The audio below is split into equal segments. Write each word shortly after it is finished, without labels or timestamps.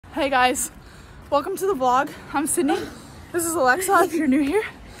Hey guys, welcome to the vlog. I'm Sydney. This is Alexa if you're new here.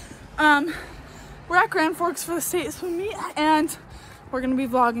 We're at Grand Forks for the state swim meet and we're gonna be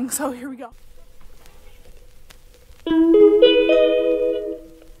vlogging, so here we go.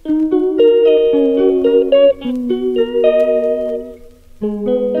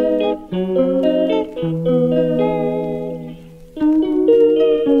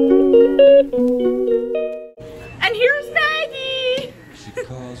 And here's Maggie!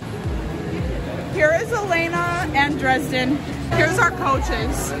 Here is Elena and Dresden. Here's our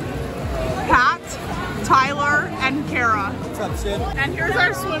coaches. Pat, Tyler, and Kara. What's up, Sid? And here's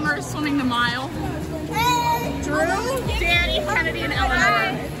our swimmers swimming the mile. Hey! Drew, Danny, Kennedy, and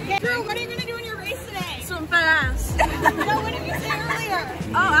Eleanor. Drew, what are you going to do in your race today? Swim fast. No, what did you say earlier?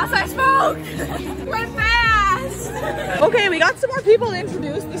 Oh, as I spoke! Run fast! Okay, we got some more people to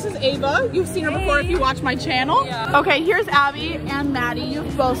introduce. This is Ava. You've seen her before if you watch my channel. Yeah. Okay, here's Abby and Maddie.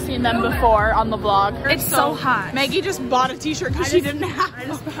 You've both seen them before on the vlog. It's so hot. Maggie just bought a t-shirt because she didn't have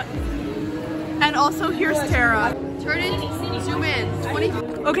one. And also here's Tara. Turn in, zoom in. 20.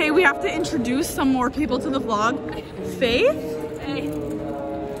 Okay, we have to introduce some more people to the vlog. Faith. Hey.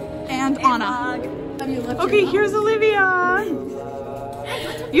 And Anna. Okay, here's Olivia.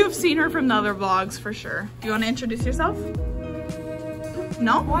 You've seen her from the other vlogs for sure. Do you want to introduce yourself?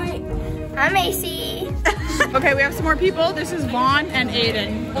 No? Wait. I'm Macy. Okay, we have some more people. This is Vaughn and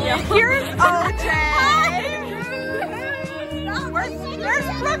Aiden. Yeah. Here's OJ. There's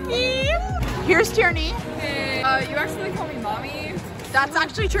Brookie. Here's Tierney. Hey. You actually call me mommy? That's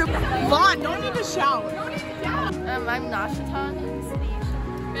actually true. Vaughn, don't need to shout. I'm Nashatan.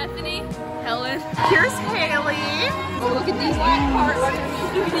 Bethany. Helen. Here's Haley. Oh, look at these black parts.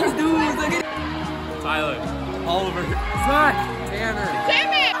 Look at these dudes. Look at Tyler. Oliver. Zach. Tanner.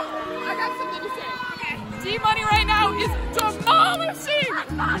 Damn it! I got something to say. Okay. D-Money right now is demolishing!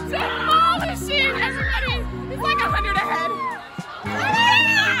 Demolishing! Everybody! It's like 100 ahead.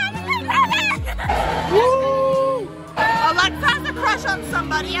 Woo! Alexa has a crush on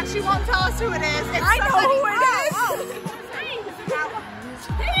somebody and she won't tell us who it is. It's I know who it is!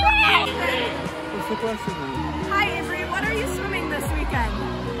 What's the question? Hi, Avery. What are you swimming this weekend?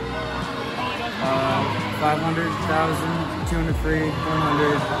 500, 1,000, 200 free,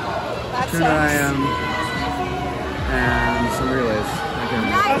 100, That's 200 IM, and some relays.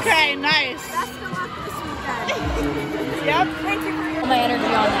 Nice. Okay, nice. Best of luck this weekend. Yep. Thank you for my energy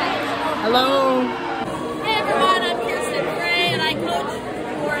on that. Hello. Hey everyone, I'm Kirsten Gray and I coach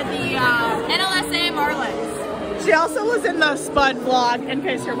for the NLSA Marlins. She also was in the Spud vlog, in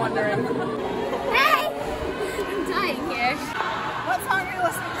case you're wondering. Hey! I'm dying here. What song are you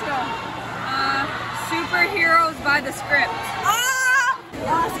listening to? Superheroes by the Script.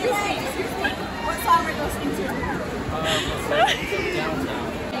 Excuse me. What song are you listening to?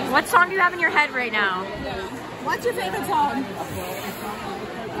 What song do you have in your head right now? What's your favorite song?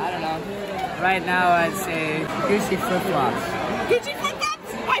 I don't know. Right now, I'd say Gucci Flip Flops. Gucci Flip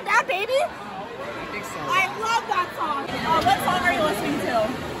Flops? My Bad Baby? I think so. I love that song. What song are you listening to?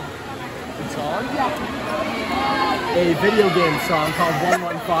 Good song? Yeah. A video game song called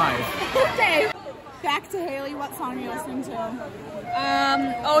 115. Okay. Back to Haley. What song are you listening to?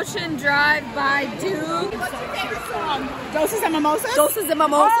 Ocean Drive by Duke. What's your favorite song? Doses and Mimosas? Doses and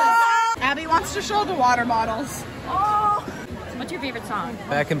Mimosas. Oh! Abby wants to show the water bottles. Oh! What's your favorite song?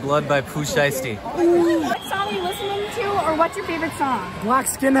 Back in Blood by Pooh Shiesty. What song are you listening to, or what's your favorite song? Black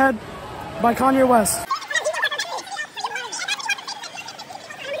Skinhead by Kanye West.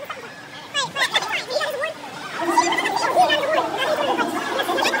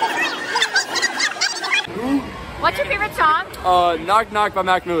 What's your favorite song? Knock Knock by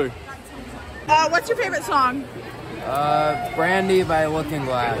Mac Miller. What's your favorite song? Brandy by Looking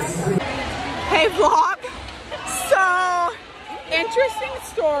Glass. Hey vlog. So, interesting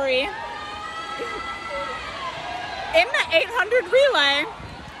story. In the 800 relay,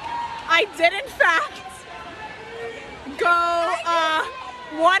 I did in fact go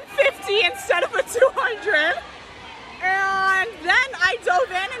 150 instead of a 200. And then I dove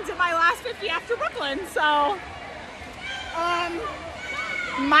in and did my last 50 after Brooklyn. So,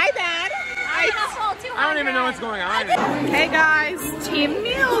 my bad. I don't even know what's going on. Hey guys, team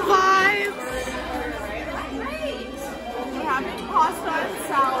meal vibes. We're having pasta and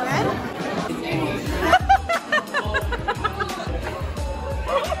salad.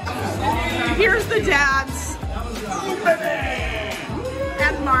 Here's the dads.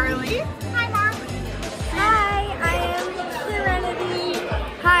 And Marley. Hi, Mom. Hi, I am Serenity.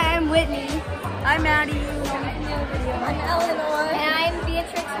 Hi, I'm Whitney. I'm Maddie. I'm Eleanor. And I'm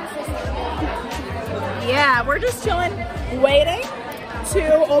Beatrix's sister. Yeah, we're just chilling, waiting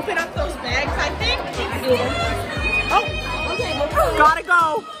to open up those bags, I think. Oh, okay. Gotta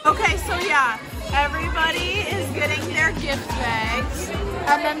go. Okay, so yeah, everybody is getting their gift bags.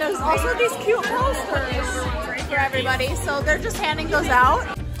 And then there's also these cute posters for everybody. So they're just handing those out.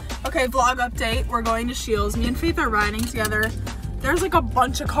 Okay, vlog update. We're going to Shields. Me and Faith are riding together. There's like a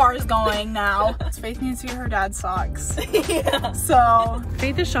bunch of cars going now. Faith needs to get her dad's socks. Yeah. So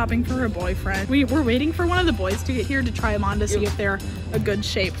Faith is shopping for her boyfriend. We're waiting for one of the boys to get here to try them on to see if they're a good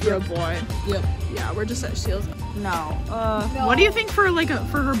shape for a boy. Yep. Yeah, we're just at Shields. No. No. What do you think for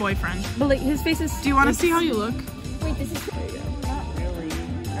for her boyfriend? But like his face is. Do you want to see how you look? Wait, this is. There you go. Not really.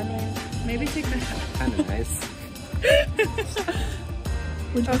 I mean, maybe take the hat. Kind of nice.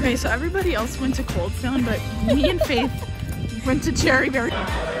 Okay, so everybody else went to Cold Stone, but me and Faith went to Cherry Berry.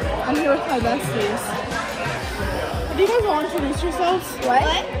 I'm here with my besties. Have you guys all introduced yourselves? What?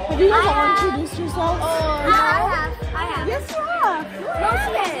 Have you guys all introduced yourselves? I have. Yes, you have. No,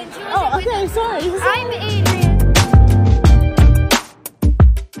 she hasn't. Oh, okay, sorry. I'm Adrian.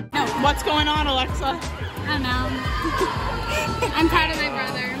 What's going on, Alexa? I don't know. I'm proud of my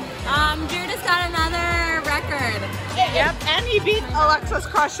brother. Drew just got another record. Yep, and he beat Alexa's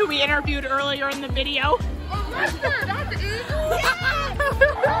crush who we interviewed earlier in the video. That's easy.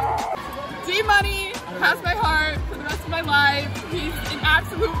 D-Money has my heart for the rest of my life. He's an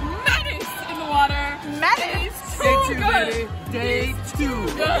absolute menace in the water. Menace? Day 2, baby. Day 2.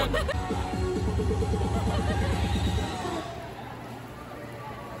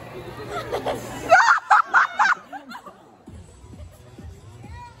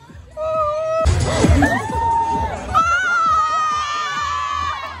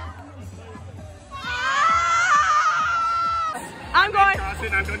 I'm going.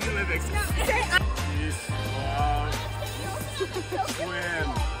 I'm going to Olympics. Swim.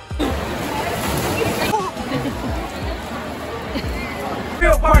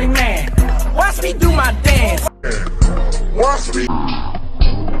 Real party man, watch me do my dance. Watch me.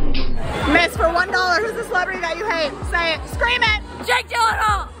 Miss, for $1, who's the celebrity that you hate? Say it. Scream it. Jake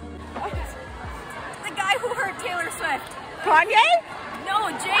Gyllenhaal. The guy who hurt Taylor Swift. Kanye? No,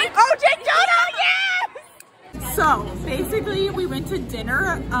 Jake. Oh, Jake Gyllenhaal, yes! So, basically, we went to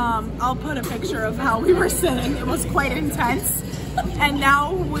dinner. I'll put a picture of how we were sitting. It was quite intense. And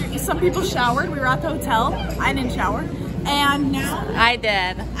now, some people showered. We were at the hotel. I didn't shower. And now... I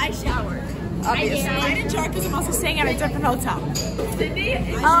did. I showered. Obviously. I didn't shower because I'm also staying at a different hotel. Sydney?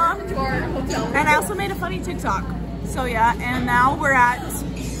 And I also made a funny TikTok. So yeah, and now we're at...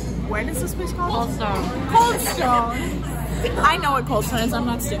 What is this place called? Cold Stone. Cold Stone. I know what Cold Stone is, I'm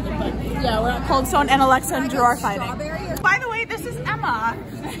not stupid, but yeah, we're at Cold Stone and Alexa and Drew are fighting. By the way, this is Emma.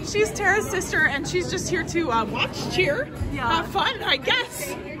 She's Tara's sister and she's just here to watch, cheer, have fun, I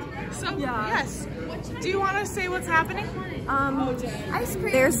guess. So, yes. Do you want to say what's happening? Ice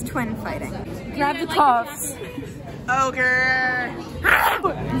cream. There's twin fighting. Grab the cuffs. Okay.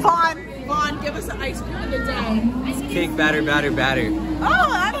 Vaughn, give us an ice cream of the day. Cake batter, batter, batter.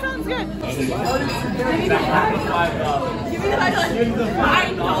 Oh, that sounds good. Give me the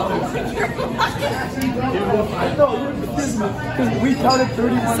Because we counted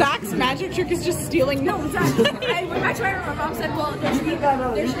 31. Zach's magic trick is just stealing. No, Zach. I went to my mom said, well, there should be.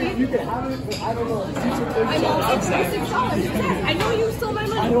 You can have it, but I don't know. I know, it's $6. I know you stole my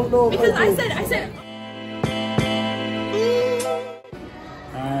money. I don't know. Because I said.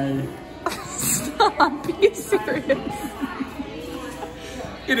 Stop, be serious.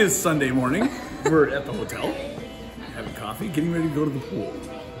 It is Sunday morning. We're at the hotel, having coffee, getting ready to go to the pool.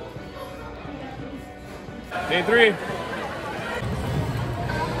 Day 3.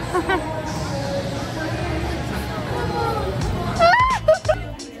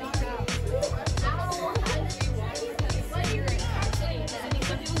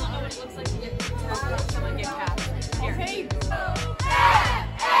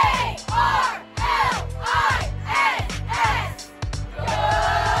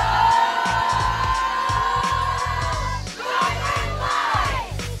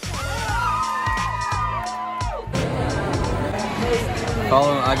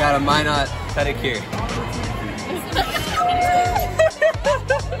 Follow, I got a Minot pedicure.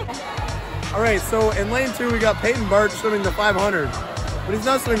 All right, so in lane 2, we got Peyton Bart swimming the 500, but he's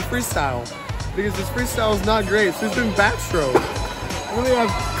not swimming freestyle because his freestyle is not great, so he's doing backstroke. And then we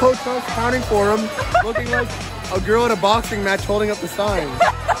have Coach Huff counting for him, looking like a girl at a boxing match holding up the sign. All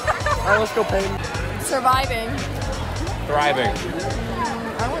right, let's go, Peyton. Surviving. Thriving.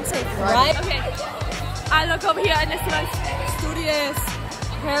 I wouldn't say thriving. Okay. I look over here and this one's studious.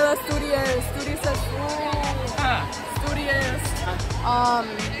 Hello, studious. Studious. Studious.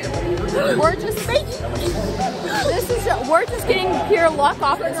 We're just we're just getting pure luck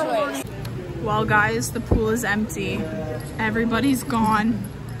off this race. Well guys, the pool is empty. Everybody's gone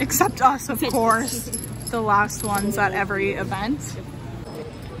except us, of course, the last ones at every event.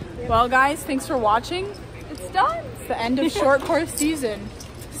 Well guys, thanks for watching. It's done. It's the end of short course season.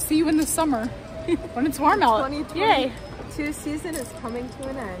 See you in the summer when it's warm out. Yay. 2022 season is coming to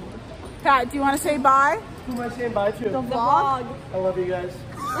an end. Pat, do you want to say bye? Who am I saying bye to? The vlog. I love you guys.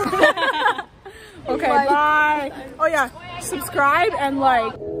 Okay, bye. Oh yeah, subscribe and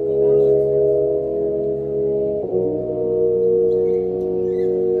like.